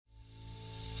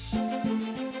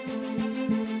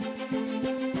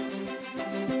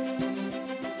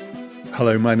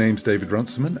Hello, my name's David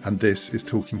Runciman, and this is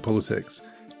Talking Politics.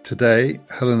 Today,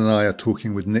 Helen and I are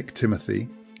talking with Nick Timothy,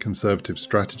 Conservative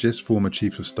strategist, former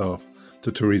Chief of Staff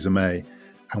to Theresa May,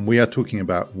 and we are talking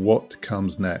about what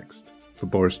comes next for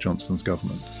Boris Johnson's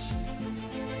government.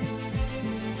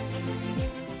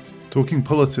 Talking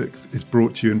Politics is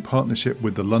brought to you in partnership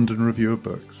with the London Review of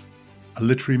Books, a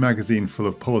literary magazine full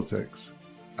of politics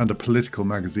and a political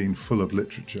magazine full of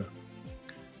literature.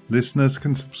 Listeners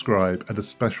can subscribe at a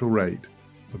special rate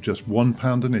of just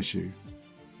 £1 an issue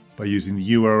by using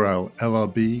the URL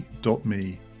lrb.me/talk.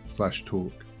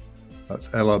 That's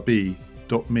lrb.me/talk.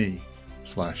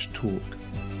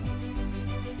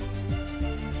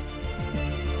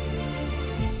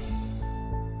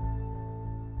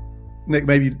 Nick,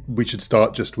 maybe we should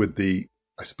start just with the,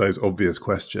 I suppose, obvious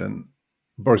question.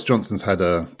 Boris Johnson's had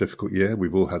a difficult year.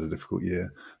 We've all had a difficult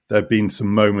year. There have been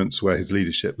some moments where his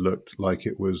leadership looked like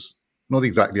it was not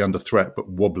exactly under threat, but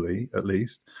wobbly, at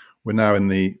least. We're now in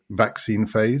the vaccine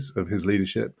phase of his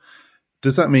leadership.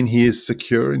 Does that mean he is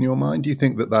secure in your mind? Do you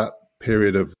think that that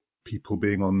period of people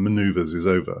being on manoeuvres is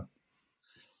over?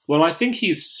 Well, I think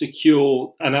he's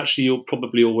secure, and actually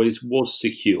probably always was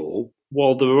secure.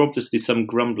 While there are obviously some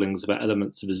grumblings about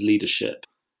elements of his leadership,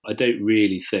 I don't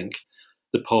really think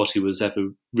the party was ever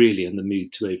really in the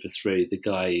mood to overthrow the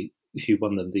guy who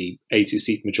won them the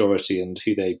 80-seat majority and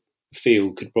who they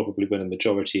feel could probably win a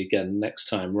majority again next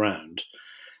time round.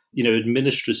 You know,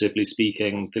 administratively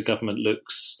speaking, the government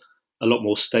looks a lot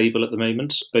more stable at the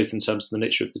moment, both in terms of the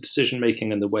nature of the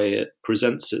decision-making and the way it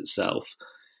presents itself,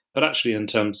 but actually in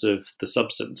terms of the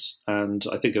substance. And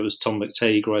I think it was Tom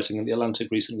McTague writing in The Atlantic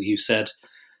recently who said,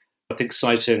 I think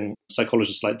citing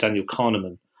psychologists like Daniel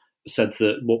Kahneman, said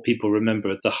that what people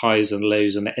remember are the highs and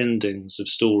lows and endings of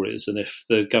stories. And if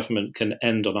the government can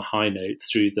end on a high note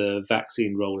through the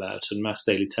vaccine rollout and mass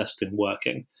daily testing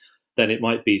working, then it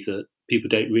might be that people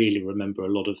don't really remember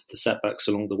a lot of the setbacks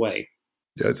along the way.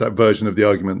 Yeah, it's that version of the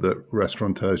argument that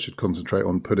restaurateurs should concentrate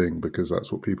on pudding because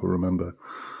that's what people remember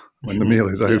when the meal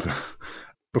is over.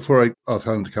 Before I asked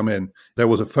Helen to come in, there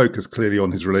was a focus clearly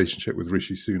on his relationship with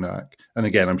Rishi Sunak. And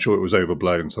again, I'm sure it was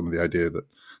overblown, some of the idea that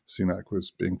Sunak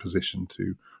was being positioned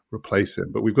to replace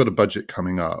him. But we've got a budget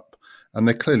coming up, and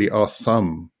there clearly are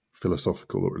some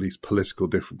philosophical or at least political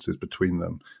differences between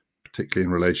them, particularly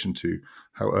in relation to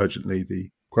how urgently the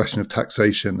question of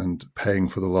taxation and paying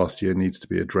for the last year needs to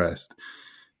be addressed.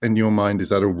 In your mind, is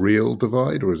that a real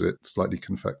divide or is it slightly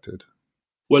confected?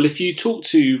 Well, if you talk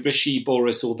to Rishi,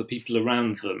 Boris, or the people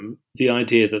around them, the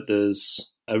idea that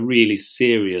there's a really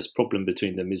serious problem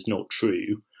between them is not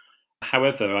true.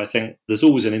 However, I think there's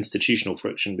always an institutional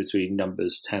friction between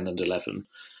numbers 10 and 11.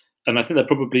 And I think there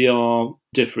probably are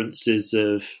differences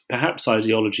of perhaps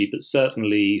ideology, but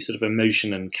certainly sort of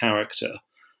emotion and character.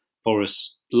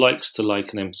 Boris likes to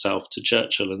liken himself to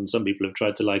Churchill, and some people have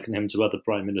tried to liken him to other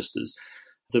prime ministers.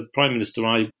 The prime minister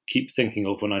I keep thinking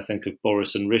of when I think of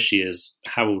Boris and Rishi is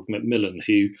Harold Macmillan,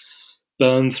 who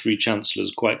burned through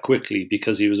chancellors quite quickly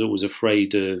because he was always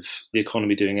afraid of the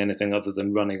economy doing anything other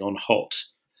than running on hot.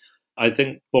 I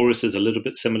think Boris is a little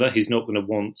bit similar. He's not going to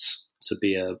want to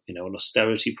be an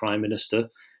austerity prime minister.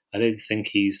 I don't think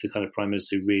he's the kind of prime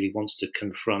minister who really wants to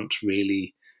confront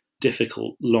really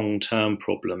difficult long-term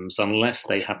problems unless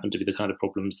they happen to be the kind of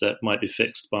problems that might be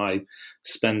fixed by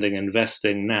spending,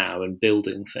 investing now and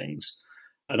building things.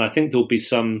 And I think there'll be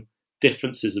some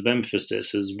differences of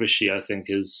emphasis as Rishi, I think,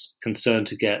 is concerned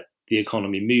to get the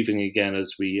economy moving again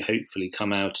as we hopefully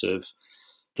come out of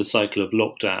the cycle of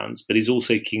lockdowns, but he's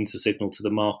also keen to signal to the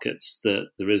markets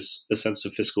that there is a sense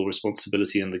of fiscal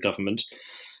responsibility in the government.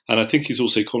 And I think he's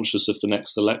also conscious of the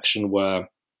next election where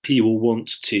he will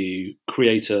want to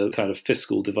create a kind of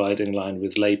fiscal dividing line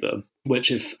with Labour,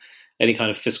 which if any kind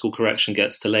of fiscal correction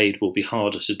gets delayed will be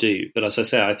harder to do. But as I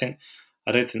say, I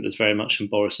don't think there's very much in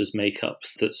Boris's makeup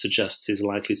that suggests he's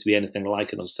likely to be anything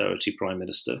like an austerity prime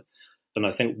minister. And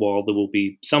I think while there will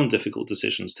be some difficult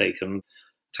decisions taken,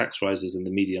 tax rises in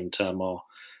the medium term are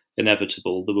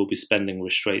inevitable. There will be spending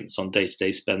restraints on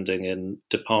day-to-day spending in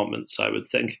departments, I would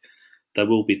think. There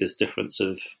will be this difference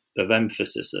of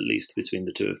emphasis, at least, between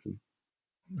the two of them.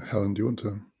 Helen, do you want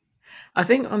to? I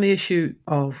think on the issue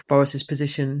of Boris's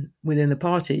position within the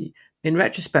party, in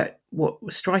retrospect, what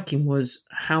was striking was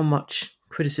how much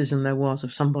criticism there was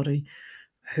of somebody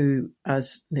who,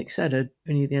 as Nick said, had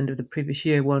only at the end of the previous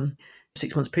year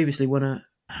 6 months previously, won a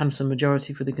handsome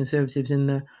majority for the Conservatives in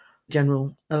the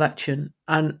general election.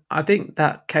 And I think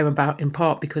that came about in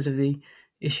part because of the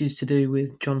issues to do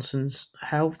with Johnson's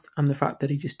health and the fact that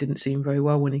he just didn't seem very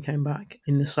well when he came back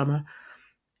in the summer.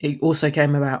 It also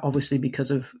came about, obviously,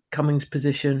 because of Cummings'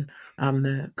 position and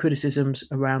the criticisms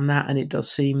around that. And it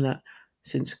does seem that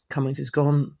since Cummings has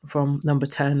gone from number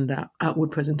 10, that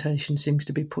outward presentation seems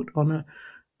to be put on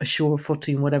a sure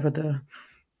footing, whatever the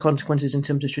consequences in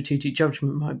terms of strategic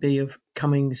judgment might be of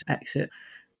Cummings' exit.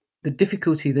 The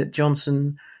difficulty that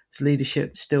Johnson's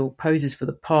leadership still poses for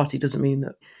the party doesn't mean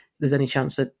that there's any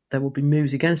chance that there will be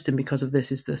moves against him because of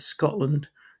this, is the Scotland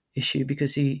issue,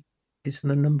 because he is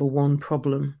the number one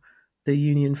problem the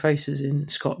union faces in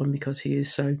Scotland because he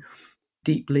is so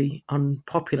deeply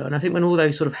unpopular. And I think when all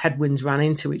those sort of headwinds ran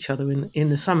into each other in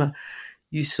the summer,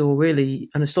 you saw really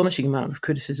an astonishing amount of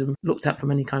criticism looked at from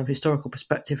any kind of historical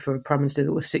perspective for a Prime Minister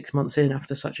that was 6 months in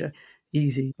after such a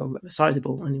easy, or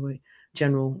sizable anyway,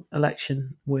 general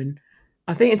election win.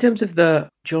 I think in terms of the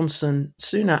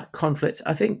Johnson-Sunak conflict,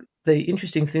 I think the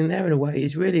interesting thing there in a way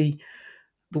is really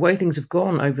the way things have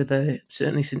gone over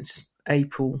certainly since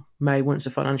April, May, once the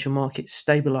financial markets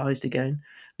stabilised again,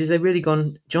 is they've really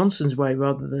gone Johnson's way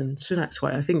rather than Sunak's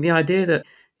way. I think the idea that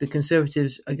the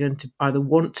Conservatives are going to either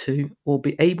want to or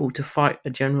be able to fight a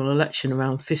general election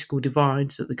around fiscal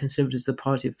divides, that the Conservatives are the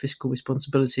party of fiscal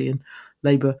responsibility and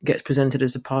Labour gets presented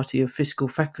as the party of fiscal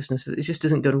fecklessness, it just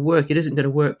isn't going to work. It isn't going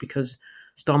to work because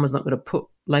Starmer's not going to put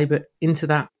Labour into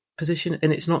that position,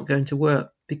 and it's not going to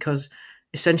work because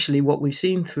essentially what we've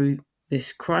seen through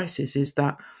this crisis is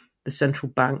that the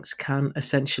central banks can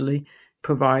essentially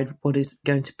provide what is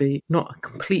going to be not a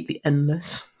completely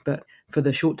endless, but for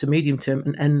the short to medium term,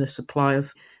 an endless supply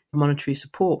of monetary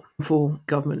support for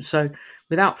government. So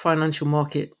without financial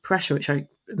market pressure, which at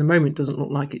the moment doesn't look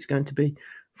like it's going to be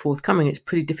forthcoming, it's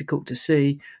pretty difficult to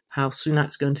see how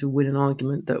Sunak's going to win an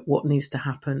argument that what needs to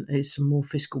happen is some more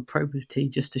fiscal probity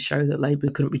just to show that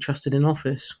Labour couldn't be trusted in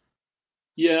office.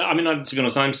 Yeah, I mean, to be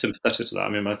honest, I'm sympathetic to that. I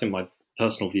mean, I think my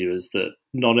personal view is that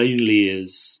not only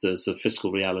is there's a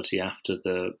fiscal reality after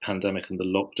the pandemic and the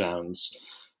lockdowns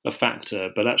a factor,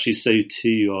 but actually so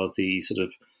too are the sort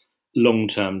of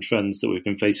long-term trends that we've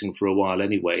been facing for a while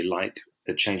anyway, like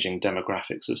the changing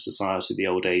demographics of society, the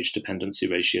old age dependency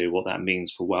ratio, what that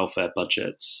means for welfare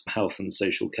budgets, health and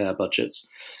social care budgets,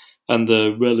 and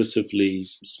the relatively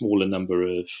smaller number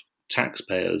of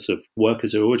taxpayers, of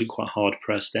workers who are already quite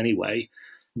hard-pressed anyway,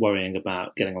 worrying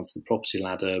about getting onto the property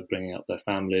ladder, bringing up their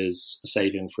families,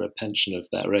 saving for a pension of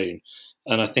their own.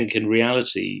 And I think in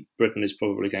reality, Britain is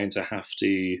probably going to have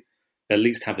to at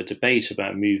least have a debate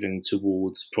about moving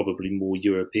towards probably more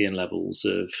European levels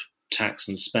of tax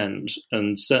and spend.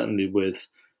 And certainly with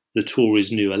the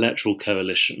Tories' new electoral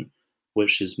coalition,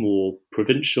 which is more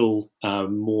provincial,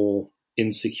 more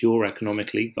insecure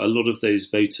economically, a lot of those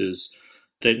voters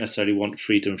don't necessarily want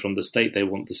freedom from the state, they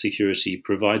want the security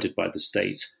provided by the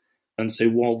state. And so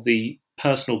while the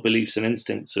personal beliefs and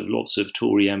instincts of lots of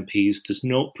Tory MPs does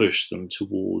not push them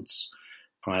towards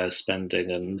higher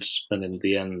spending and in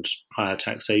the end, higher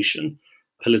taxation,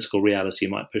 political reality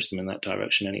might push them in that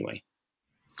direction anyway.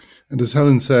 And as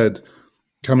Helen said,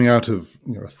 coming out of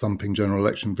a thumping general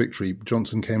election victory,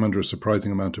 Johnson came under a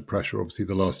surprising amount of pressure. Obviously,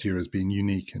 the last year has been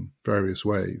unique in various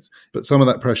ways. But some of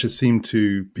that pressure seemed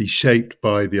to be shaped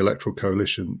by the electoral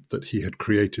coalition that he had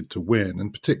created to win,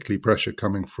 and particularly pressure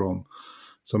coming from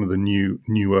some of the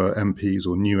newer MPs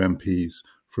or new MPs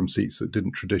from seats that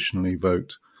didn't traditionally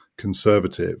vote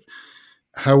Conservative.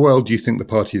 How well do you think the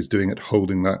party is doing at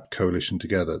holding that coalition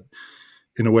together?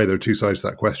 In a way, there are two sides to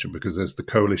that question, because there's the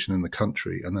coalition in the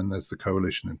country and then there's the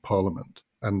coalition in Parliament.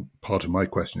 And part of my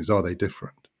question is, are they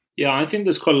different? Yeah, I think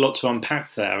there's quite a lot to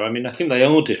unpack there. I mean, I think they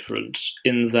are different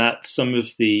in that some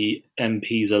of the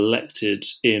MPs elected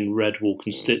in red wall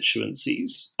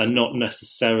constituencies are not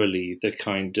necessarily the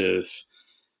kind of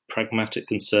pragmatic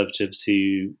Conservatives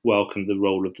who welcome the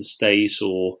role of the state,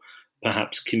 or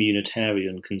perhaps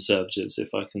communitarian Conservatives,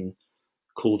 if I can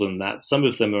call them that. Some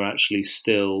of them are actually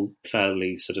still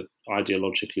fairly sort of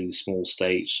ideologically small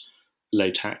state,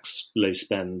 low tax, low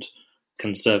spend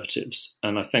Conservatives.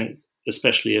 And I think,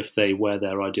 especially if they wear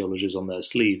their ideologies on their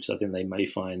sleeves, I think they may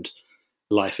find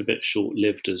life a bit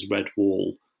short-lived as red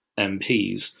wall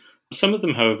MPs. Some of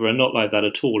them, however, are not like that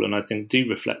at all, and I think do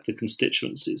reflect the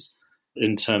constituencies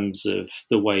in terms of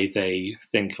the way they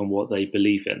think and what they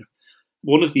believe in.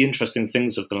 One of the interesting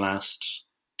things of the last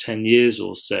 10 years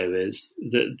or so is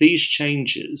that these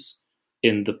changes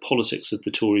in the politics of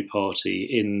the Tory party,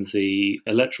 in the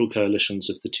electoral coalitions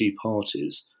of the two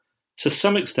parties, to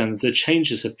some extent the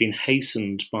changes have been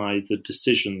hastened by the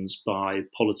decisions by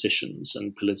politicians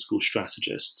and political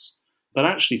strategists. But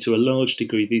actually, to a large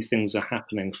degree, these things are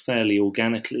happening fairly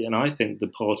organically, and I think the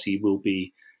party will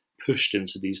be pushed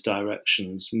into these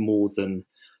directions more than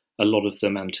a lot of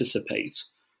them anticipate.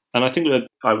 And I think that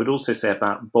I would also say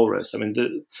about Boris, I mean,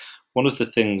 one of the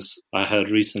things I heard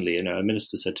recently, a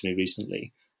minister said to me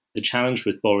recently, The challenge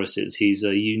with Boris is he's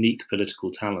a unique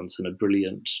political talent and a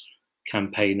brilliant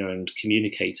campaigner and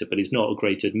communicator, but he's not a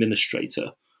great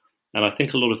administrator. And I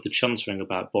think a lot of the chuntering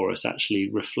about Boris actually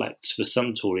reflects, for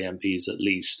some Tory MPs at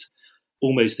least,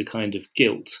 almost a kind of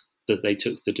guilt that they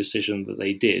took the decision that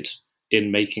they did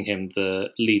in making him the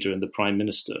leader and the prime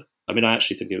minister. I mean, I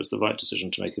actually think it was the right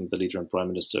decision to make him the leader and prime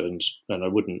minister, and I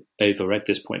wouldn't over-egg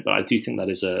this point, but I do think that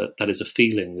is a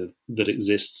feeling that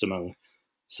exists among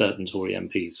certain Tory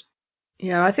MPs.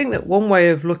 Yeah, I think that one way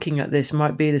of looking at this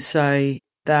might be to say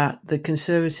that the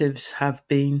Conservatives have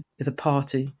been, as a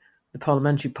party, the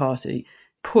parliamentary party,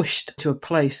 pushed to a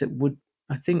place that would,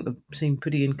 I think, have seemed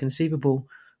pretty inconceivable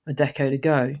a decade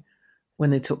ago when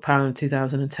they took power in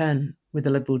 2010 with the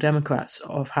Liberal Democrats,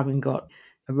 of having got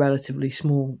a relatively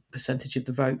small percentage of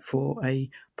the vote for a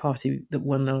party that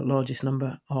won the largest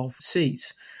number of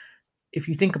seats. If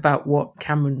you think about what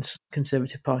Cameron's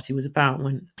Conservative Party was about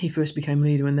when he first became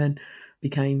leader and then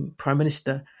became Prime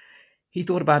Minister, he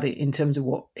thought about it in terms of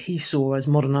what he saw as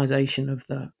modernisation of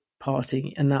the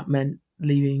party, and that meant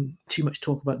leaving too much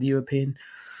talk about the European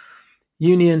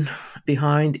Union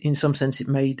behind. In some sense, it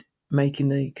made making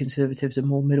the Conservatives a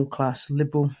more middle-class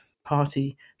Liberal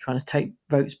party, trying to take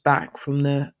votes back from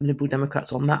the Liberal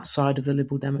Democrats on that side of the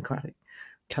Liberal Democratic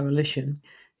coalition.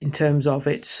 In terms of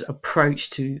its approach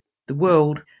to the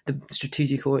world, the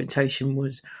strategic orientation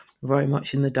was very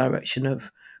much in the direction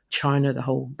of China, the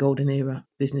whole golden era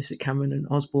business that Cameron and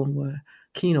Osborne were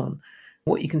keen on.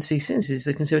 What you can see since is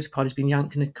the Conservative Party has been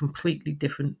yanked in a completely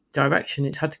different direction.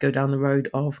 It's had to go down the road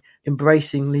of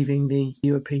embracing leaving the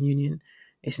European Union.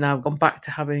 It's now gone back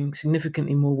to having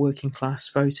significantly more working class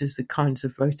voters, the kinds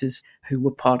of voters who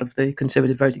were part of the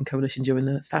Conservative voting coalition during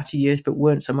the Thatcher years, but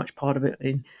weren't so much part of it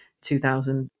in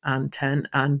 2010.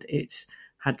 And it's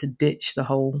had to ditch the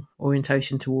whole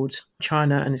orientation towards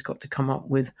China, and it's got to come up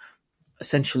with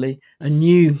essentially a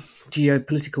new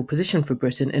geopolitical position for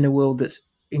Britain in a world that's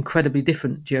incredibly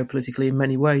different geopolitically in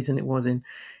many ways than it was in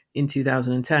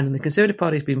 2010. And the Conservative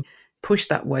Party has been pushed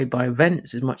that way by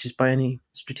events as much as by any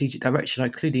strategic direction,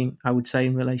 including, I would say,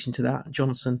 in relation to that,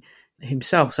 Johnson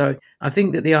himself. So I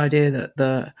think that the idea that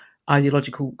the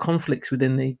ideological conflicts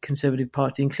within the Conservative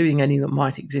Party, including any that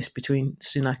might exist between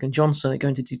Sunak and Johnson, are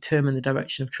going to determine the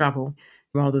direction of travel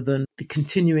rather than the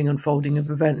continuing unfolding of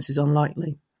events is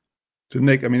unlikely. So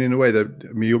Nick, I mean, in a way,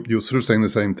 you're sort of saying the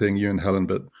same thing, you and Helen,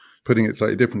 but putting it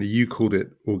slightly differently. You called it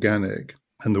organic,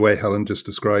 and the way Helen just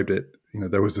described it,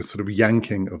 there was a sort of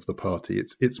yanking of the party.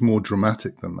 It's more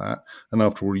dramatic than that. And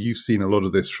after all, you've seen a lot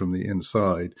of this from the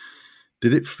inside.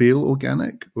 Did it feel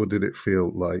organic, or did it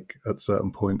feel like at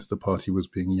certain points the party was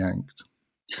being yanked?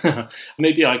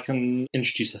 Maybe I can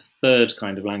introduce a third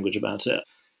kind of language about it.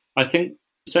 I think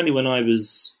certainly when I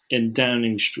was in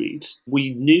Downing Street,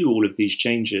 we knew all of these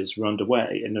changes were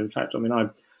underway. And in fact,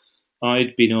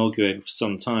 I'd been arguing for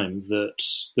some time that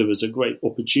there was a great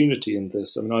opportunity in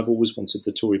this. I mean, I've always wanted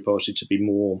the Tory party to be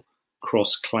more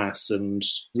cross-class and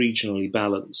regionally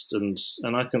balanced. And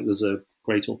I think there's a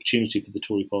great opportunity for the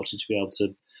Tory party to be able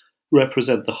to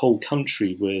represent the whole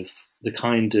country with the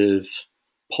kind of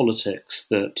politics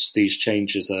that these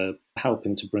changes are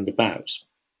helping to bring about.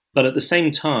 But at the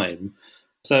same time,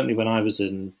 certainly when I was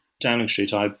in Downing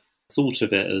Street, I thought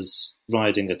of it as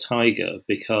riding a tiger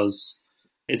because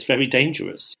it's very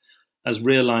dangerous. As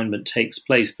realignment takes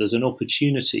place, there's an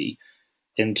opportunity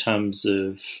in terms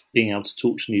of being able to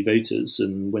talk to new voters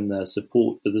and win their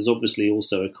support, but there's obviously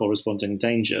also a corresponding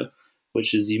danger,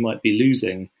 which is you might be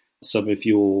losing some of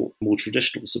your more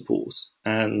traditional support.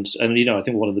 And I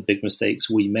think one of the big mistakes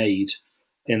we made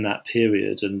in that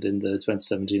period and in the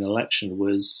 2017 election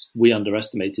was we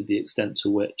underestimated the extent to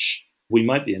which we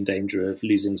might be in danger of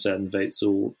losing certain votes,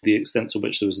 or the extent to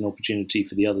which there was an opportunity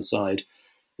for the other side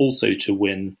also to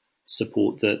win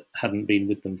support that hadn't been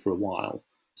with them for a while.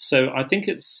 So I think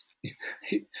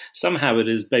somehow it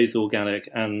is both organic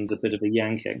and a bit of a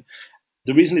yanking.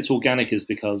 The reason it's organic is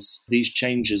because these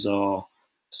changes are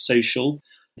social.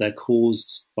 They're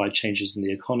caused by changes in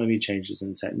the economy, changes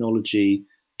in technology,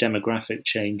 demographic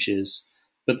changes.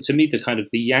 But to me, the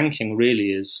yanking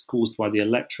really is caused by the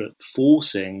electorate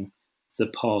forcing the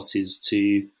parties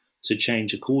to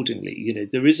change accordingly.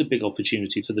 There is a big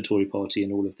opportunity for the Tory party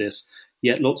in all of this,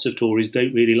 yet lots of Tories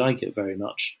don't really like it very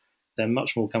much. They're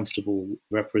much more comfortable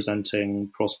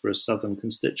representing prosperous southern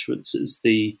constituencies.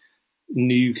 The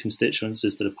new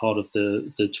constituencies that are part of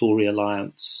the Tory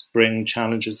alliance bring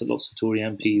challenges that lots of Tory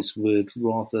MPs would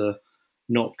rather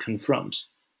not confront.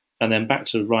 And then back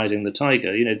to riding the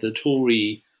tiger, the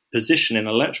Tory position in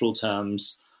electoral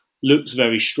terms looks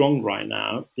very strong right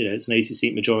now. It's an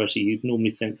 80-seat majority. You'd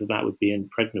normally think that would be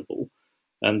impregnable.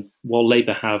 And while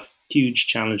Labour have huge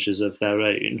challenges of their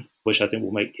own, which I think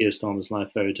will make Keir Starmer's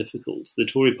life very difficult, the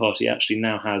Tory party actually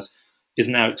is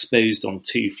now exposed on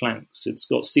two flanks. It's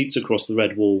got seats across the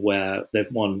red wall where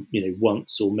they've won,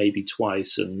 once or maybe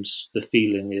twice, and the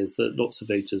feeling is that lots of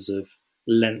voters have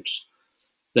lent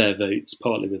their votes,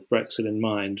 partly with Brexit in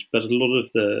mind, but a lot of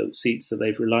the seats that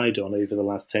they've relied on over the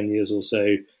last 10 years or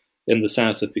so in the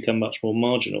south have become much more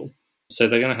marginal. So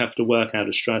they're going to have to work out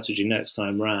a strategy next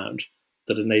time round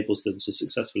that enables them to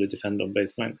successfully defend on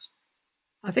both flanks.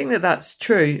 I think that that's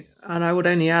true, and I would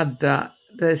only add that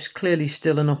there's clearly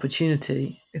still an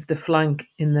opportunity if the flank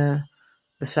in the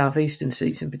southeastern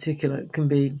seats in particular can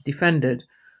be defended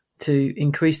to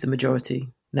increase the majority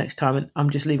next time. And I'm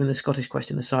just leaving the Scottish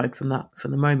question aside from that for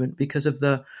the moment because of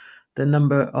the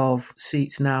number of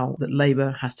seats now that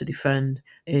Labour has to defend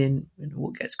in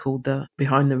what gets called the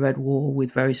behind the red wall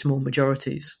with very small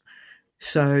majorities.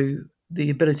 So the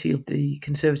ability of the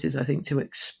Conservatives, I think, to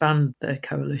expand their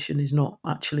coalition is not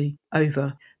actually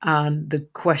over. And the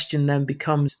question then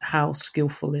becomes how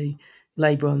skillfully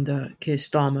Labour under Keir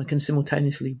Starmer can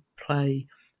simultaneously play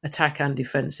attack and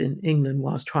defence in England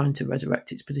whilst trying to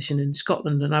resurrect its position in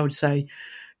Scotland. And I would say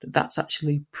that that's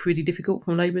actually pretty difficult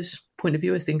from Labour's point of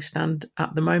view as things stand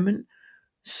at the moment.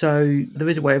 So there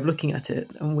is a way of looking at it,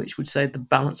 and which would say the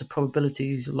balance of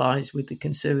probabilities lies with the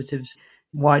Conservatives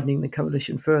widening the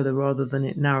coalition further rather than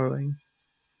it narrowing.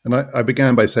 And I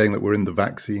began by saying that we're in the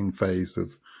vaccine phase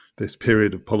of this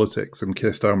period of politics, and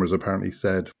Keir Starmer has apparently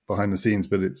said behind the scenes,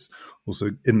 but it's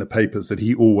also in the papers, that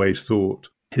he always thought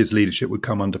his leadership would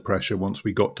come under pressure once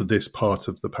we got to this part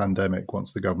of the pandemic,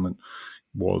 once the government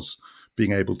was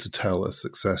being able to tell a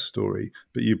success story.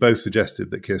 But you both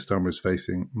suggested that Keir Starmer is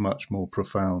facing much more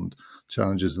profound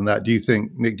challenges than that. Do you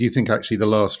think, Nick, actually the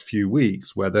last few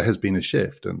weeks where there has been a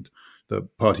shift and the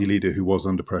party leader who was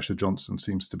under pressure, Johnson,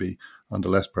 seems to be under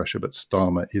less pressure, but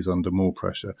Starmer is under more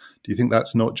pressure. Do you think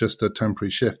that's not just a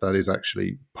temporary shift? That is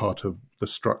actually part of the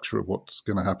structure of what's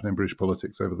going to happen in British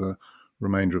politics over the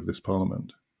remainder of this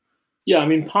parliament? Yeah, I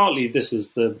mean, partly this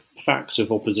is the fact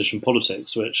of opposition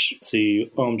politics, which to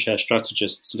armchair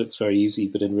strategists looks very easy,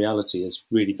 but in reality is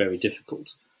really very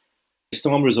difficult.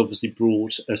 Starmer has obviously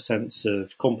brought a sense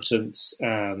of competence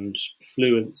and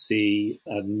fluency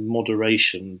and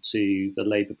moderation to the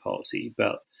Labour Party,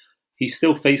 but he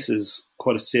still faces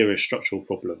quite a serious structural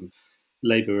problem.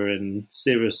 Labour are in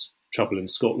serious trouble in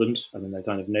Scotland. I mean, they're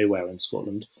kind of nowhere in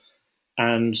Scotland.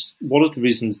 And one of the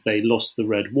reasons they lost the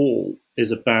Red Wall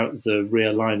is about the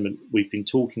realignment we've been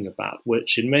talking about,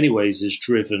 which in many ways is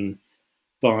driven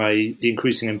by the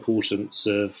increasing importance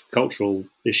of cultural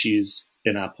issues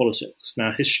in our politics.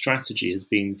 Now, his strategy has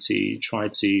been to try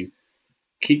to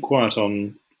keep quiet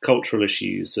on cultural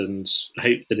issues and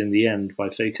hope that in the end, by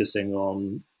focusing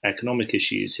on economic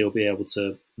issues, he'll be able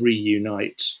to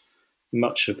reunite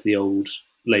much of the old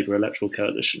Labour electoral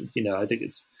coalition. I think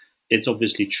it's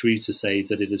obviously true to say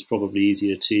that it is probably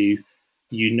easier to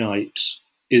unite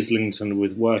Islington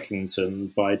with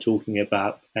Workington by talking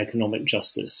about economic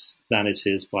justice than it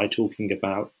is by talking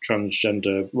about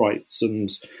transgender rights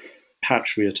and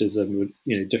patriotism,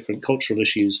 different cultural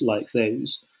issues like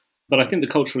those. But I think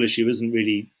the cultural issue isn't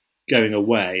really going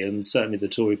away, and certainly the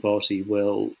Tory party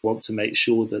will want to make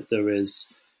sure that there is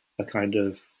a kind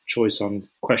of choice on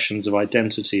questions of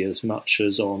identity as much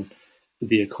as on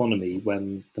the economy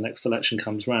when the next election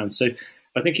comes round. So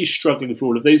I think he's struggling for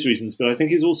all of those reasons, but I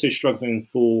think he's also struggling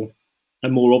for a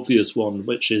more obvious one,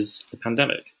 which is the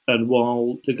pandemic. And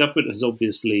while the government has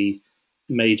obviously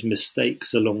made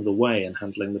mistakes along the way in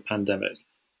handling the pandemic,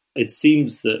 it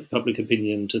seems that public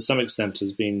opinion to some extent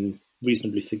has been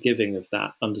reasonably forgiving of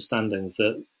that, understanding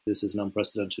that this is an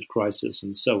unprecedented crisis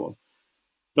and so on.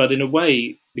 But in a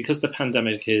way, because the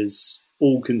pandemic is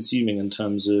all-consuming in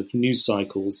terms of news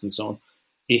cycles and so on,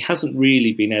 he hasn't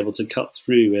really been able to cut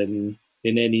through in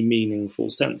any meaningful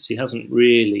sense. He hasn't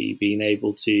really been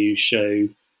able to show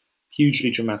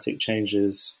hugely dramatic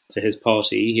changes to his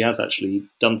party. He has actually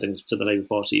done things to the Labour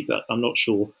Party, but I'm not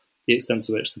sure the extent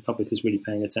to which the public is really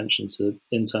paying attention to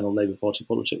internal Labour Party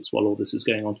politics while all this is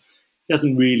going on. He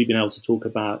hasn't really been able to talk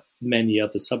about many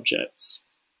other subjects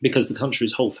because the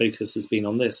country's whole focus has been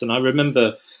on this. And I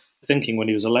remember thinking when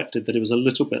he was elected that it was a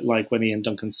little bit like when Ian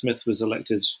Duncan Smith was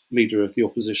elected leader of the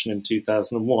opposition in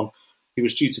 2001. He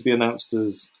was due to be announced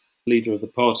as leader of the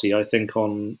party, I think,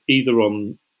 on the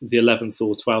 11th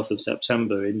or 12th of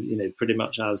September, pretty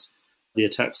much as the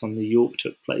attacks on New York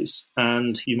took place.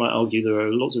 And you might argue there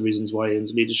are lots of reasons why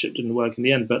Ian's leadership didn't work in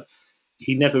the end, but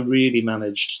he never really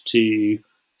managed to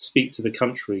speak to the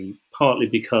country, partly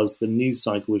because the news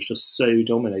cycle was just so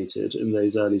dominated in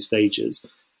those early stages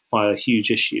by a huge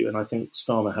issue. And I think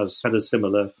Starmer has had a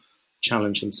similar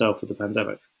challenge himself with the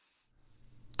pandemic.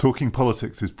 Talking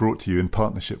Politics is brought to you in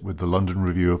partnership with the London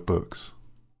Review of Books.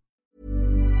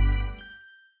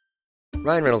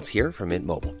 Ryan Reynolds here from Mint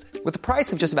Mobile. With the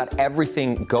price of just about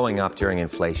everything going up during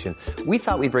inflation, we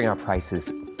thought we'd bring our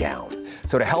prices down.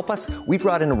 So to help us, we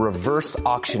brought in a reverse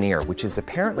auctioneer, which is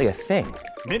apparently a thing.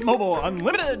 Mint Mobile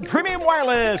Unlimited Premium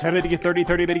Wireless. How to get 30,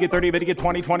 30, bit to get 30, bit to get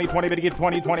 20, 20, 20, bit to get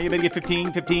 20, 20, bit to get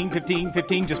 15, 15, 15,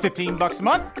 15, just $15 a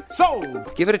month?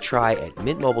 Sold! Give it a try at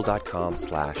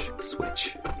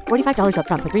mintmobile.com/switch. $45 up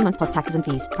front for 3 months plus taxes and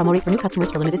fees. Promo rate for new customers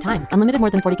for limited time. Unlimited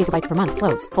more than 40 gigabytes per month.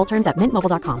 Slows full terms at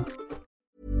mintmobile.com.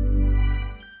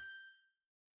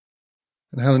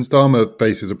 And Helen, Starmer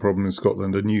faces a problem in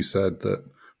Scotland, and you said that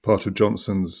part of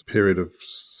Johnson's period of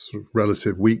sort of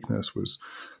relative weakness was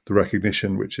the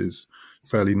recognition, which is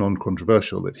fairly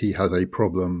non-controversial, that he has a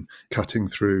problem cutting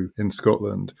through in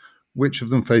Scotland. Which of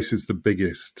them faces the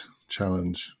biggest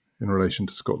challenge in relation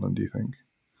to Scotland, do you think?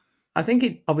 I think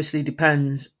it obviously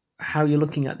depends how you're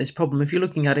looking at this problem. If you're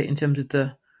looking at it in terms of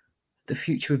the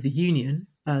future of the Union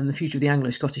and the future of the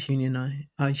Anglo-Scottish Union,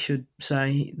 I should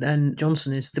say, then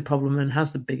Johnson is the problem and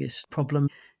has the biggest problem.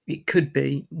 It could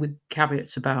be, with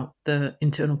caveats about the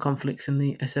internal conflicts in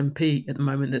the SNP at the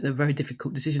moment, that there are very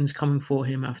difficult decisions coming for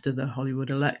him after the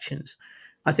Holyrood elections.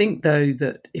 I think, though,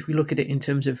 that if we look at it in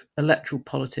terms of electoral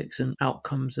politics and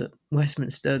outcomes at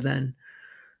Westminster, then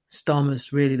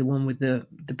Starmer's really the one with the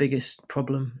biggest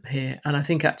problem here. And I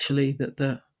think actually that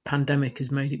the pandemic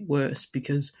has made it worse,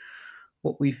 because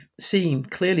what we've seen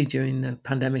clearly during the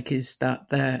pandemic is that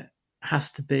there has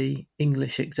to be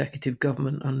English executive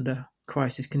government under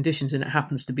crisis conditions. And it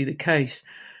happens to be the case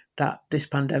that this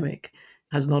pandemic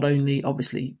has not only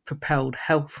obviously propelled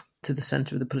health to the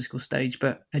centre of the political stage,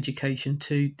 but education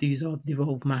too. These are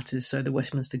devolved matters. So the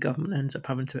Westminster government ends up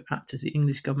having to act as the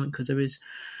English government because there is,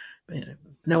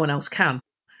 no one else can.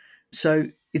 So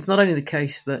it's not only the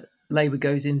case that Labour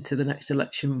goes into the next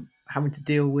election having to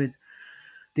deal with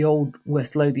the old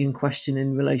West Lothian question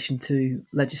in relation to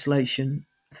legislation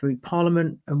through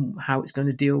Parliament and how it's going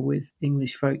to deal with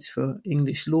English votes for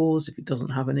English laws if it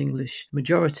doesn't have an English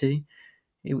majority.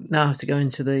 It now has to go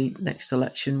into the next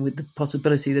election with the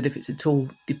possibility that if it's at all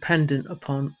dependent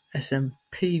upon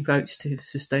SNP votes to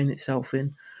sustain itself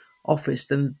in office,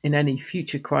 then in any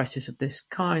future crisis of this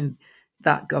kind,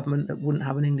 that government that wouldn't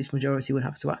have an English majority would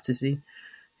have to act as the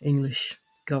English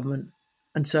government.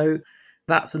 And so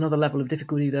that's another level of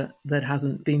difficulty that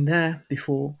hasn't been there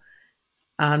before.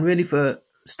 And really for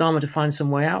Starmer to find some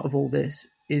way out of all this,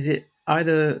 is it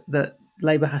either that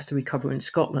Labour has to recover in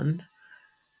Scotland,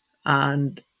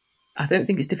 and I don't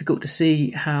think it's difficult to see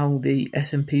how the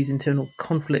SNP's internal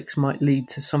conflicts might lead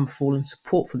to some fall in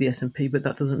support for the SNP, but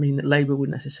that doesn't mean that Labour would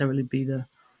necessarily be the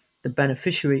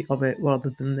beneficiary of it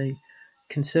rather than the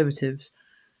Conservatives.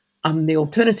 And the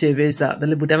alternative is that the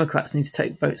Liberal Democrats need to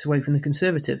take votes away from the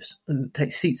Conservatives and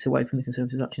take seats away from the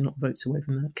Conservatives, actually not votes away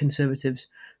from the Conservatives,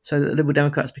 so that the Liberal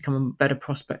Democrats become a better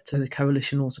prospect to the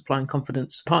coalition or supply and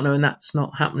confidence partner, and that's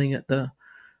not happening at the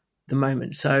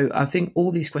moment. So I think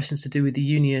all these questions to do with the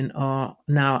Union are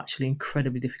now actually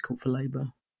incredibly difficult for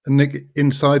Labour. And Nick,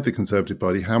 inside the Conservative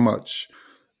Party, how much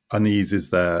unease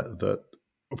is there that,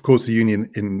 of course, the Union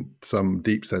in some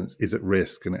deep sense is at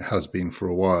risk, and it has been for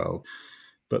a while,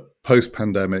 but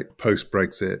post-pandemic,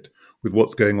 post-Brexit, with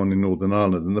what's going on in Northern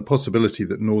Ireland and the possibility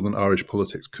that Northern Irish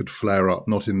politics could flare up,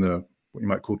 not in the what you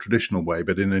might call traditional way,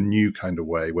 but in a new kind of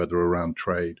way, whether around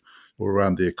trade or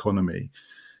around the economy,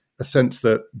 a sense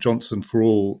that Johnson, for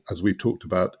all, as we've talked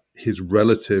about, his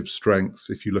relative strengths,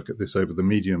 if you look at this over the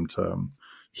medium term,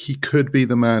 he could be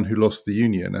the man who lost the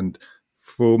Union. And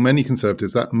for many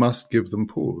Conservatives, that must give them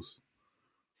pause.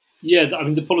 Yeah, I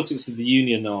mean, the politics of the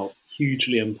Union are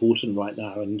hugely important right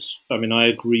now. And I mean, I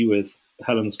agree with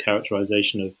Helen's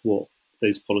characterisation of what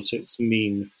those politics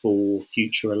mean for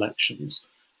future elections.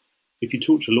 If you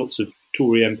talk to lots of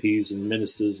Tory MPs and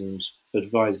ministers and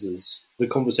advisors, the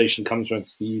conversation comes around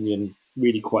to the Union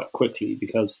really quite quickly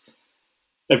because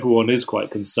everyone is quite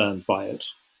concerned by it.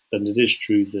 And it is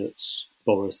true that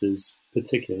Boris is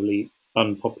particularly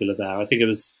unpopular there. I think it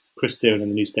was Chris Deeran in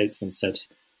the New Statesman said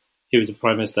he was a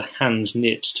Prime Minister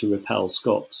hand-knit to repel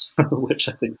Scots, which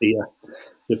I think the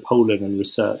polling and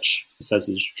research says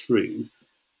is true.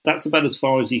 That's about as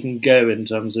far as you can go in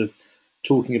terms of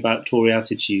talking about Tory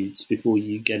attitudes before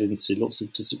you get into lots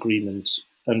of disagreement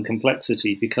and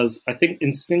complexity, because I think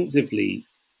instinctively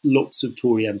lots of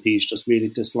Tory MPs just really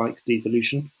dislike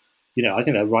devolution. You know, I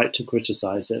think they're right to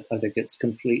criticise it. I think it's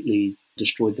completely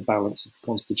destroyed the balance of the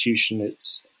Constitution.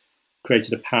 It's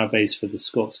created a power base for the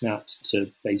Scots Nat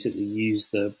to basically use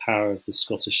the power of the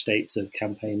Scottish state to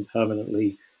campaign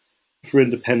permanently for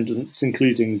independence,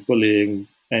 including bullying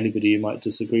anybody who might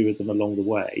disagree with them along the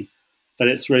way. And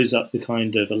it throws up the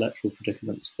kind of electoral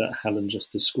predicaments that Helen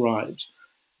just described.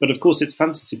 But of course, it's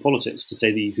fantasy politics to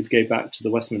say that you could go back to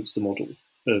the Westminster model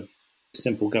of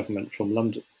simple government from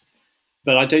London.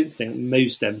 But I don't think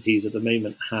most MPs at the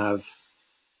moment have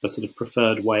a sort of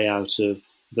preferred way out of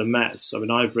the mess. I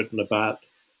mean, I've written about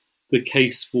the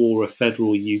case for a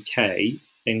federal UK,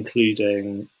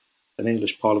 including an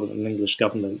English Parliament and an English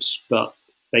government, but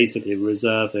basically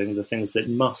reserving the things that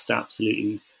must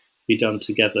absolutely be done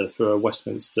together for a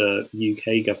Westminster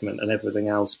UK government and everything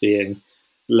else being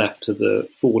left to the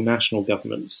four national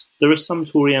governments. There are some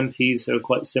Tory MPs who are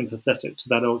quite sympathetic to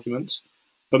that argument,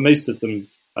 but most of them,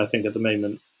 I think, at the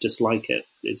moment dislike it.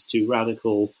 It's too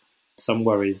radical. Some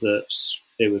worry that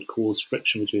it would cause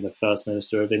friction between a First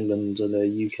Minister of England and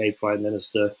a UK Prime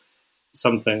Minister.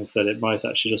 Some think that it might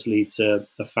actually just lead to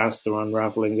a faster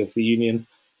unravelling of the Union.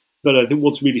 But I think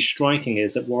what's really striking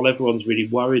is that while everyone's really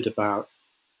worried about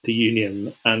the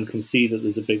Union and can see that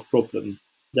there's a big problem,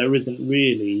 there isn't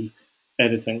really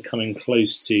anything coming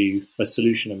close to a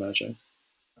solution emerging.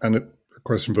 And a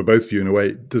question for both of you in a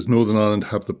way, does Northern Ireland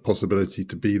have the possibility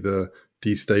to be the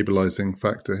destabilising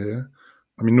factor here?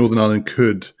 I mean, Northern Ireland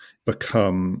could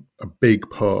become a big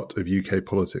part of UK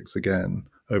politics again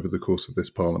over the course of this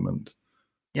Parliament.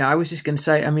 Yeah, I was just going to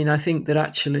say, I mean, I think that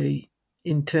actually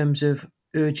in terms of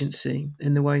urgency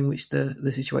in the way in which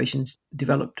the situation's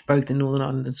developed both in Northern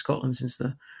Ireland and Scotland since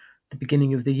the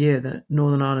beginning of the year, that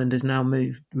Northern Ireland has now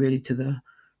moved really to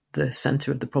the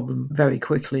centre of the problem very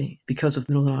quickly because of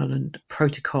the Northern Ireland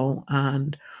Protocol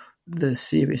and the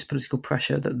serious political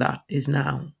pressure that is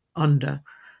now under.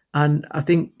 And I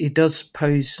think it does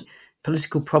pose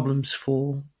political problems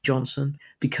for Johnson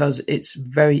because it's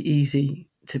very easy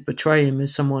to portray him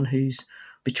as someone who's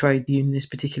betrayed the Unionists,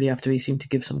 particularly after he seemed to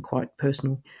give some quite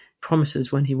personal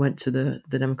promises when he went to the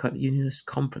Democratic Unionist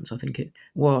Conference, I think it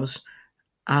was.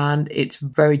 And it's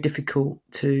very difficult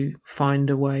to find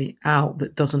a way out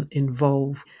that doesn't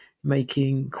involve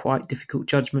making quite difficult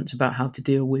judgments about how to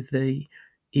deal with the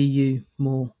EU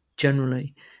more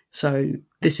generally. So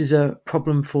this is a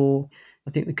problem for,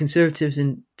 I think, the Conservatives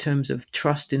in terms of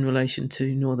trust in relation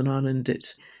to Northern Ireland.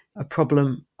 It's a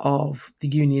problem of the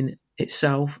Union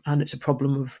itself, and it's a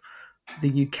problem of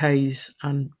the UK's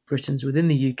and Britain's within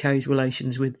the UK's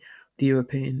relations with the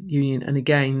European Union. And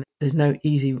again, there's no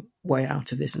easy way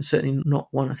out of this, and certainly not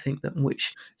one, I think, that in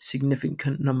which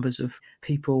significant numbers of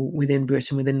people within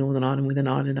Britain, within Northern Ireland, within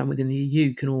Ireland and within the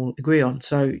EU can all agree on.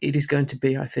 So it is going to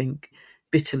be, I think,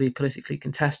 bitterly politically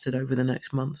contested over the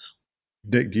next months.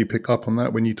 Nick, do you pick up on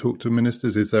that when you talk to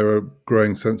ministers? Is there a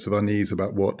growing sense of unease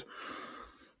about what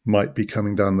might be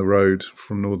coming down the road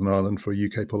from Northern Ireland for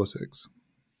UK politics?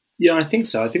 Yeah, I think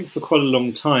so. I think for quite a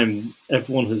long time,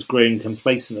 everyone has grown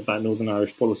complacent about Northern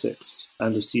Irish politics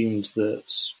and assumed that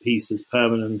peace is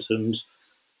permanent and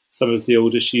some of the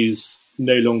old issues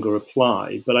no longer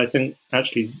apply. But I think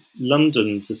actually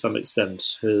London, to some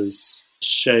extent, has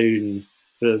shown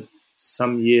for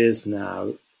some years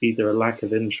now either a lack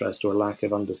of interest or a lack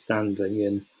of understanding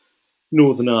in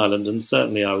Northern Ireland. And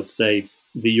certainly I would say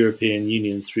the European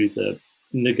Union through the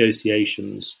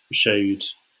negotiations showed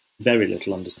very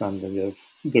little understanding of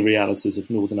the realities of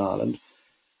Northern Ireland.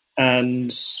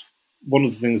 And one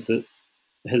of the things that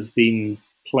has been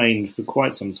plain for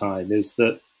quite some time is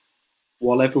that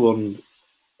while everyone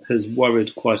has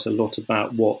worried quite a lot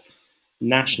about what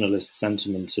nationalist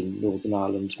sentiment in Northern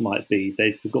Ireland might be,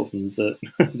 they've forgotten that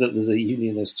that there's a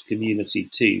unionist community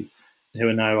too, who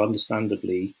are now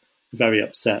understandably very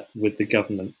upset with the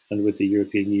government and with the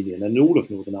European Union. And all of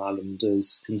Northern Ireland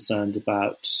is concerned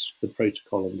about the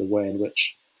protocol and the way in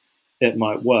which it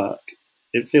might work.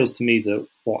 It feels to me that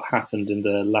what happened in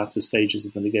the latter stages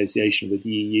of the negotiation with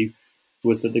the EU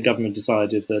was that the government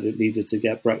decided that it needed to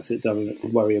get Brexit done and it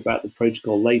could worry about the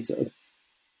protocol later.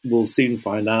 We'll soon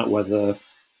find out whether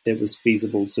it was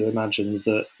feasible to imagine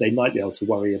that they might be able to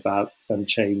worry about and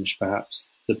change perhaps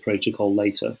the protocol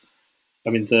later. I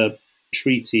mean, the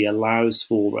treaty allows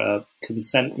for a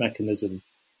consent mechanism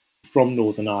from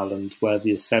Northern Ireland where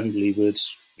the Assembly would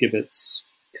give its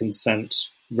consent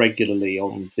regularly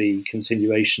on the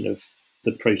continuation of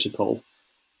the protocol,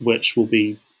 which will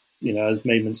be, as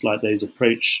moments like those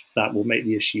approach, that will make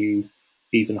the issue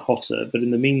even hotter. But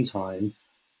in the meantime,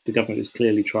 the government is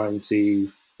clearly trying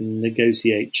to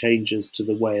negotiate changes to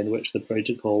the way in which the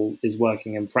protocol is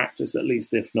working in practice, at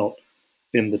least if not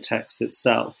in the text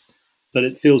itself. But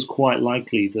it feels quite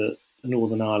likely that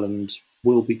Northern Ireland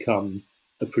will become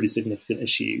a pretty significant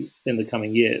issue in the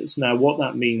coming years. Now, what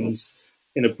that means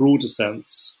in a broader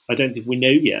sense, I don't think we know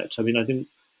yet. I mean, I think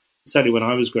certainly when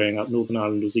I was growing up, Northern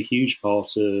Ireland was a huge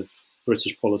part of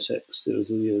British politics. It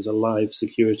was a live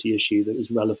security issue that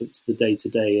was relevant to the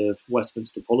day-to-day of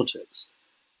Westminster politics.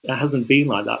 It hasn't been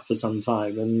like that for some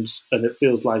time, and it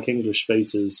feels like English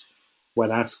voters,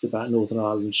 when asked about Northern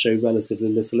Ireland, show relatively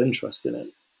little interest in it.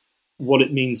 What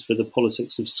it means for the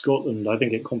politics of Scotland, I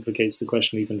think it complicates the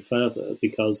question even further,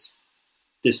 because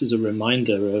this is a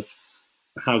reminder of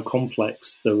how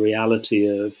complex the reality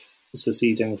of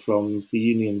seceding from the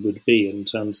Union would be in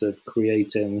terms of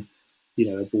creating,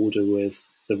 a border with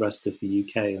the rest of the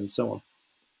UK and so on.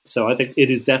 So I think it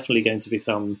is definitely going to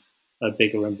become a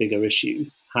bigger and bigger issue.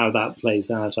 How that plays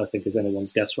out, I think, is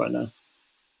anyone's guess right now.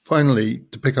 Finally,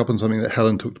 to pick up on something that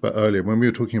Helen talked about earlier, when we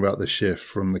were talking about the shift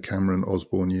from the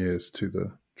Cameron-Osborne years to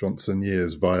the Johnson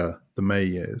years via the May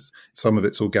years, some of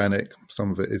it's organic, some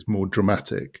of it is more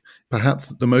dramatic. Perhaps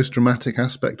the most dramatic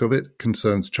aspect of it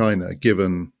concerns China,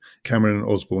 given Cameron and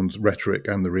Osborne's rhetoric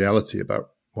and the reality about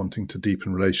wanting to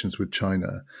deepen relations with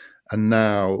China. And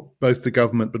now both the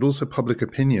government but also public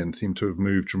opinion seem to have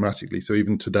moved dramatically. So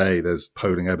even today there's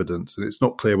polling evidence, and it's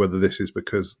not clear whether this is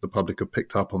because the public have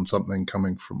picked up on something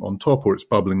coming from on top or it's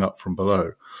bubbling up from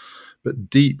below. But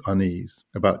deep unease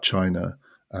about China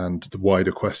and the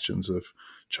wider questions of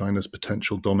China's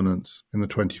potential dominance in the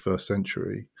 21st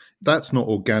century. That's not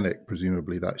organic,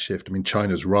 presumably, that shift. I mean,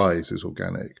 China's rise is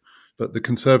organic. But the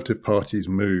Conservative Party's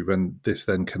move, and this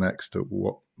then connects to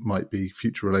what might be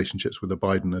future relationships with the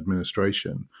Biden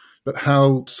administration. But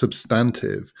how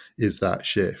substantive is that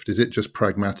shift? Is it just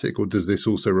pragmatic, or does this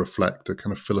also reflect a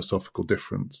kind of philosophical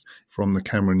difference from the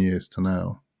Cameron years to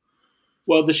now?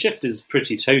 Well, the shift is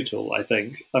pretty total, I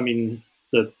think. I mean,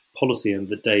 the policy in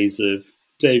the days of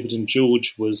David and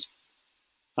George was,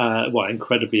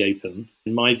 incredibly open.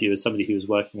 In my view, as somebody who was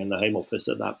working in the Home Office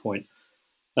at that point,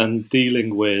 and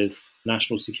dealing with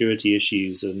national security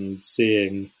issues and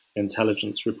seeing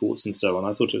intelligence reports and so on,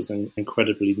 I thought it was an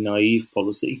incredibly naive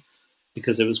policy,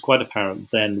 because it was quite apparent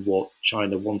then what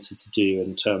China wanted to do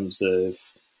in terms of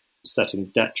setting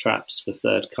debt traps for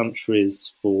third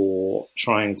countries, for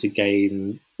trying to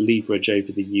gain leverage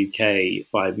over the UK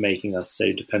by making us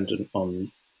so dependent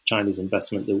on Chinese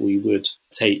investment that we would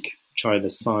take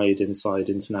China's side inside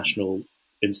international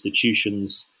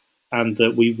institutions, and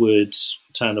that we would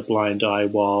turn a blind eye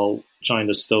while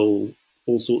China stole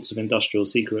all sorts of industrial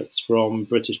secrets from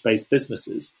British-based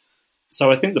businesses.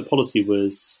 So I think the policy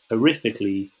was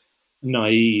horrifically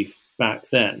naive back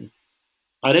then.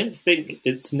 I don't think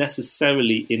it's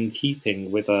necessarily in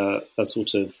keeping with a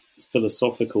sort of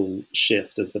philosophical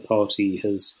shift as the party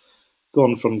has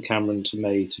gone from Cameron to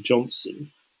May to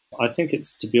Johnson. I think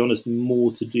it's, to be honest,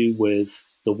 more to do with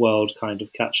the world kind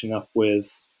of catching up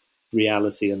with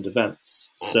reality and events.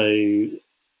 So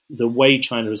the way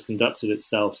China has conducted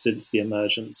itself since the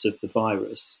emergence of the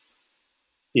virus,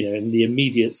 in the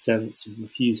immediate sense of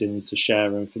refusing to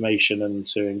share information and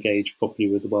to engage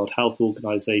properly with the World Health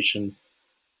Organization,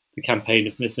 the campaign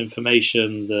of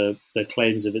misinformation, the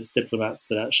claims of its diplomats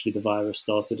that actually the virus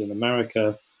started in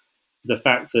America, the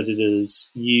fact that it has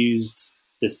used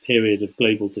this period of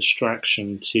global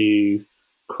distraction to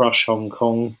crush Hong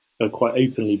Kong, quite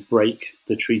openly break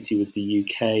the treaty with the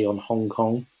UK on Hong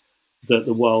Kong, that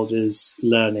the world is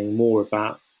learning more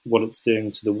about what it's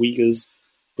doing to the Uyghurs,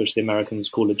 which the Americans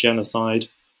call a genocide,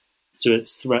 to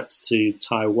its threats to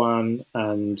Taiwan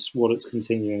and what it's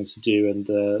continuing to do in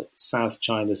the South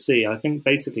China Sea. I think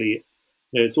basically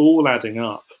it's all adding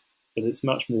up, but it's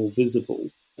much more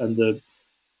visible. And the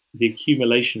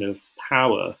accumulation of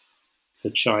power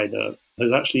for China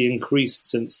has actually increased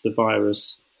since the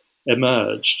virus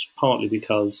emerged, partly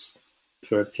because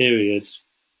for a period,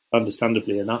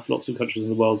 understandably enough, lots of countries in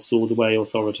the world saw the way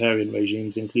authoritarian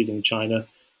regimes, including China,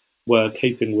 were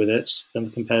coping with it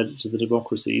and compared it to the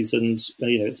democracies. And,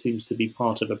 it seems to be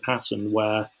part of a pattern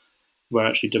where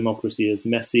actually democracy is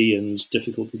messy and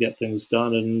difficult to get things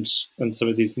done. And some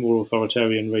of these more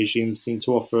authoritarian regimes seem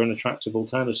to offer an attractive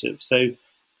alternative. So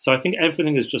I think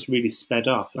everything has just really sped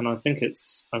up. And I think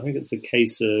it's a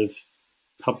case of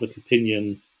public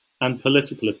opinion and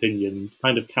political opinion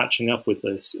kind of catching up with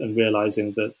this and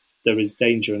realizing that there is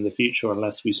danger in the future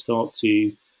unless we start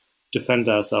to defend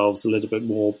ourselves a little bit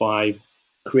more by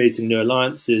creating new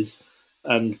alliances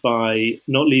and by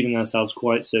not leaving ourselves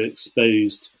quite so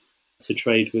exposed to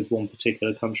trade with one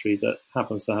particular country that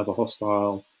happens to have a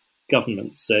hostile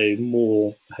government. So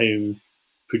more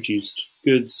home-produced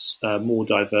goods, more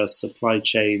diverse supply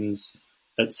chains,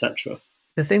 etc.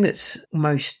 The thing that's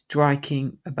most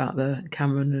striking about the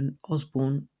Cameron and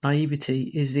Osborne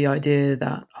naivety is the idea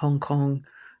that Hong Kong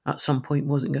at some point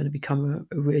wasn't going to become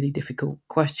a really difficult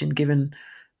question, given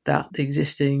that the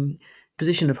existing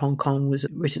position of Hong Kong was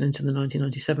written into the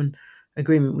 1997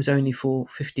 agreement was only for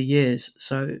 50 years.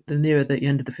 So the nearer the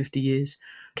end of the 50 years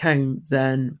came,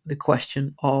 then the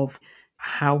question of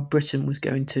how Britain was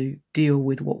going to deal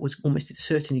with what was almost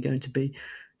certainly going to be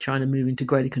China moving to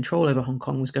greater control over Hong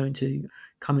Kong was going to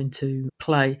come into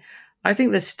play. I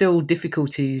think there's still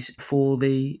difficulties for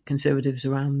the Conservatives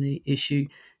around the issue,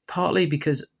 partly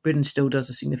because Britain still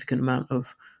does a significant amount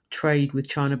of trade with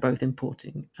China, both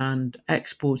importing and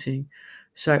exporting.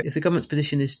 So if the government's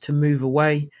position is to move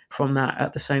away from that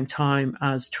at the same time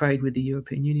as trade with the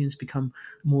European Union has become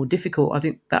more difficult, I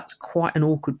think that's quite an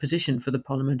awkward position for the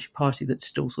parliamentary party that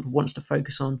still sort of wants to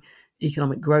focus on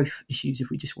economic growth issues, if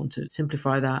we just want to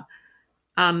simplify that.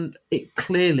 And it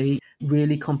clearly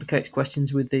really complicates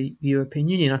questions with the European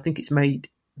Union. I think it's made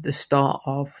the start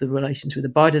of the relations with the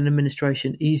Biden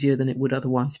administration easier than it would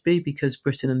otherwise be, because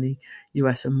Britain and the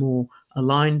US are more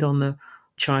aligned on the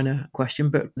China question.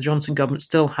 But the Johnson government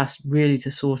still has really to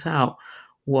sort out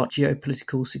what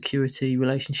geopolitical security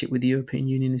relationship with the European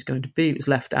Union is going to be. It was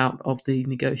left out of the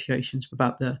negotiations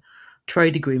about the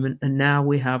trade agreement. And now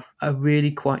we have a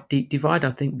really quite deep divide,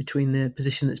 I think, between the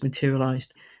position that's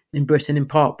materialised in Britain, in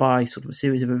part by sort of a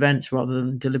series of events rather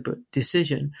than deliberate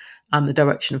decision, and the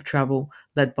direction of travel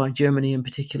led by Germany, in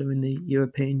particular in the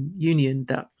European Union,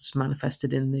 that was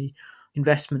manifested in the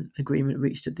investment agreement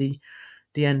reached at the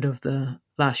end of the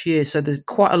last year. So there's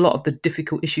quite a lot of the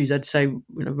difficult issues, I'd say,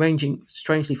 ranging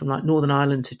strangely from like Northern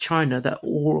Ireland to China, that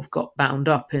all have got bound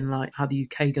up in like how the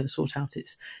UK going to sort out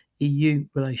its EU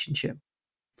relationship.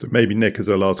 So maybe, Nick, as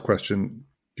our last question,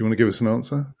 do you want to give us an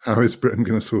answer? How is Britain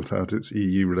going to sort out its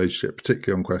EU relationship,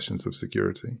 particularly on questions of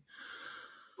security?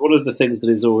 One of the things that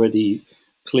is already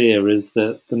clear is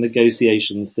that the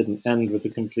negotiations didn't end with the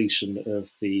completion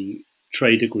of the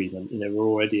trade agreement. We're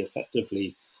already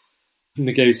effectively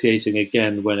negotiating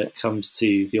again when it comes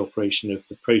to the operation of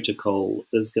the protocol.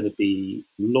 There's going to be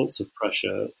lots of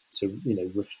pressure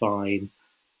to, refine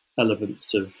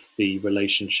elements of the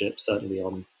relationship, certainly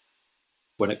on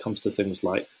when it comes to things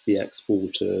like the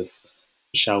export of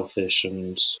shellfish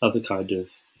and other kind of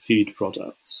food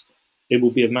products. It will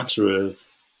be a matter of,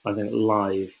 I think,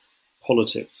 live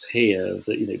politics here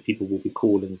that, people will be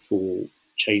calling for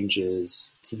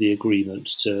changes to the agreement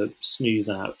to smooth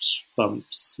out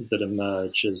bumps that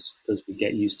emerge as we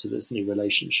get used to this new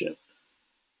relationship.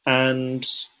 And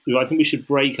I think we should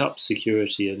break up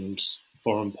security and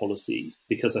foreign policy,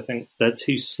 because I think they're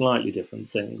two slightly different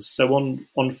things. So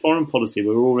on foreign policy,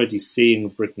 we're already seeing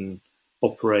Britain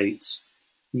operate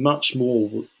much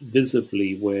more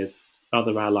visibly with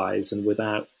other allies and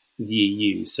without the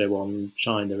EU. So on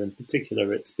China in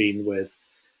particular, it's been with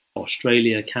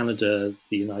Australia, Canada,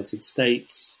 the United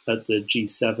States at the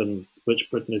G7,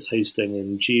 which Britain is hosting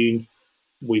in June.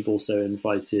 We've also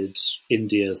invited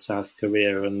India, South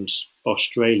Korea, and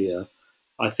Australia.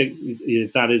 I think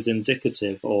that is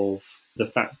indicative of the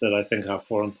fact that I think our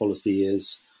foreign policy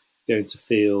is going to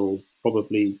feel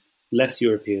probably less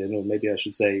European, or maybe I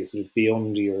should say sort of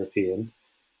beyond European,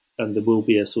 and there will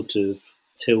be a sort of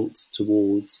tilt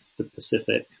towards the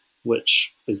Pacific,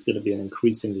 which is going to be an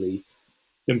increasingly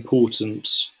important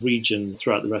region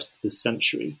throughout the rest of this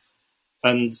century.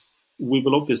 And we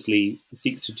will obviously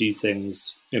seek to do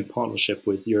things in partnership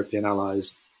with European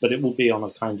allies, but it will be on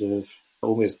a kind of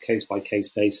almost case-by-case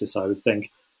basis, I would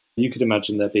think. You could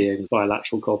imagine there being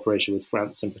bilateral cooperation with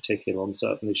France in particular on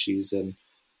certain issues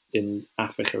in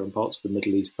Africa and parts of the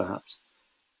Middle East, perhaps.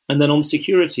 And then on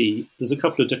security, there's a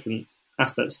couple of different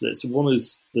aspects to this. One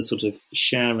is the sort of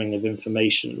sharing of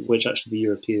information, which actually the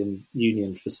European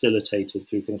Union facilitated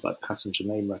through things like passenger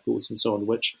name records and so on,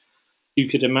 which you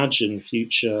could imagine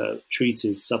future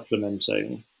treaties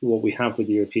supplementing what we have with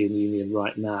the European Union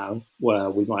right now, where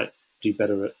we might do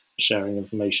better at sharing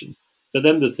information. But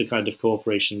then there's the kind of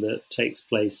cooperation that takes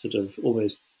place sort of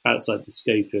almost outside the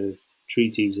scope of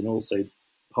treaties, and also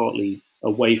partly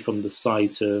away from the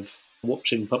sight of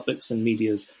watching publics and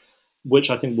medias, which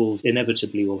I think will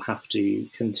inevitably have to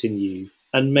continue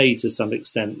and may to some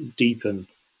extent deepen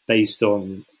based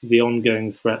on the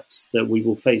ongoing threats that we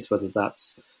will face, whether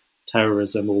that's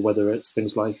terrorism or whether it's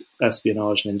things like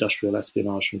espionage and industrial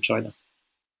espionage from China.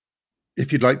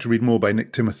 If you'd like to read more by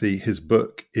Nick Timothy, his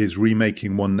book is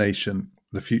Remaking One Nation,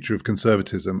 The Future of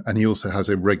Conservatism, and he also has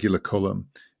a regular column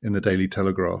in the Daily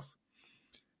Telegraph.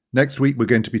 Next week, we're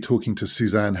going to be talking to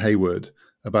Suzanne Hayward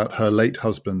about her late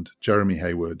husband, Jeremy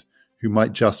Hayward, who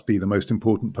might just be the most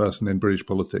important person in British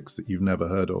politics that you've never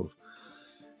heard of.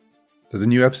 There's a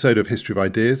new episode of History of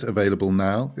Ideas available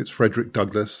now. It's Frederick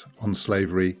Douglass on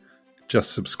slavery.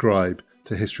 Just subscribe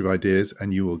to History of Ideas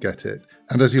and you will get it.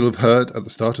 And as you'll have heard at the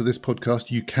start of this podcast,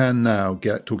 you can now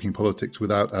get Talking Politics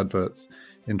without adverts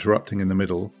interrupting in the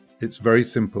middle. It's very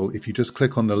simple. If you just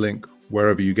click on the link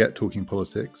wherever you get Talking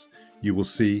Politics, you will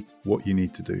see what you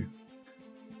need to do.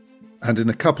 And in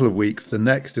a couple of weeks, the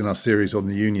next in our series on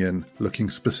the Union, looking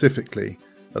specifically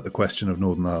at the question of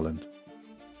Northern Ireland.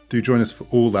 Do join us for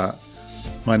all that.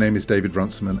 My name is David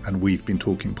Runciman, and we've been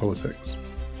talking politics.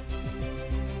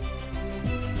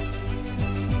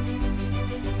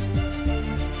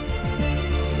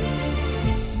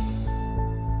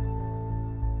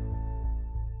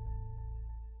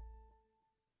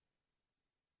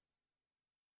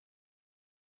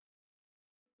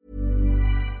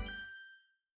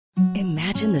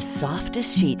 Imagine the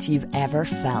softest sheets you've ever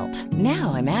felt.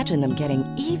 Now imagine them getting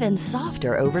even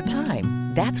softer over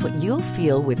time. That's what you'll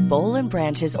feel with Boll &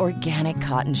 Branch's organic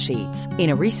cotton sheets. In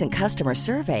a recent customer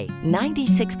survey,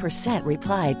 96%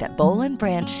 replied that Boll &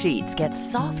 Branch sheets get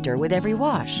softer with every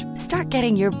wash. Start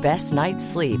getting your best night's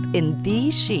sleep in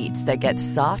these sheets that get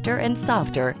softer and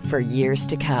softer for years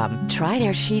to come. Try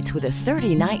their sheets with a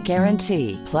 30-night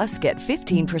guarantee. Plus, get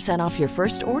 15% off your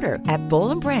first order at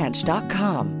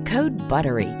bollandbranch.com. Code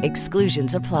BUTTERY.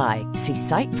 Exclusions apply. See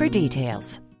site for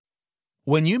details.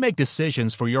 When you make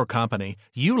decisions for your company,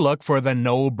 you look for the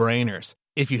no-brainers.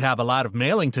 If you have a lot of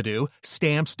mailing to do,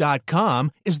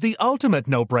 Stamps.com is the ultimate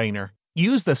no-brainer.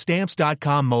 Use the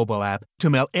Stamps.com mobile app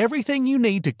to mail everything you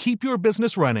need to keep your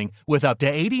business running with up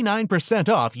to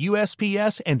 89% off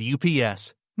USPS and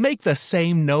UPS. Make the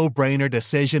same no-brainer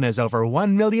decision as over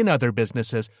 1 million other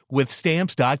businesses with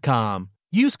Stamps.com.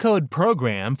 Use code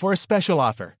PROGRAM for a special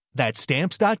offer. That's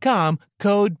Stamps.com,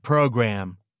 code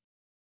PROGRAM.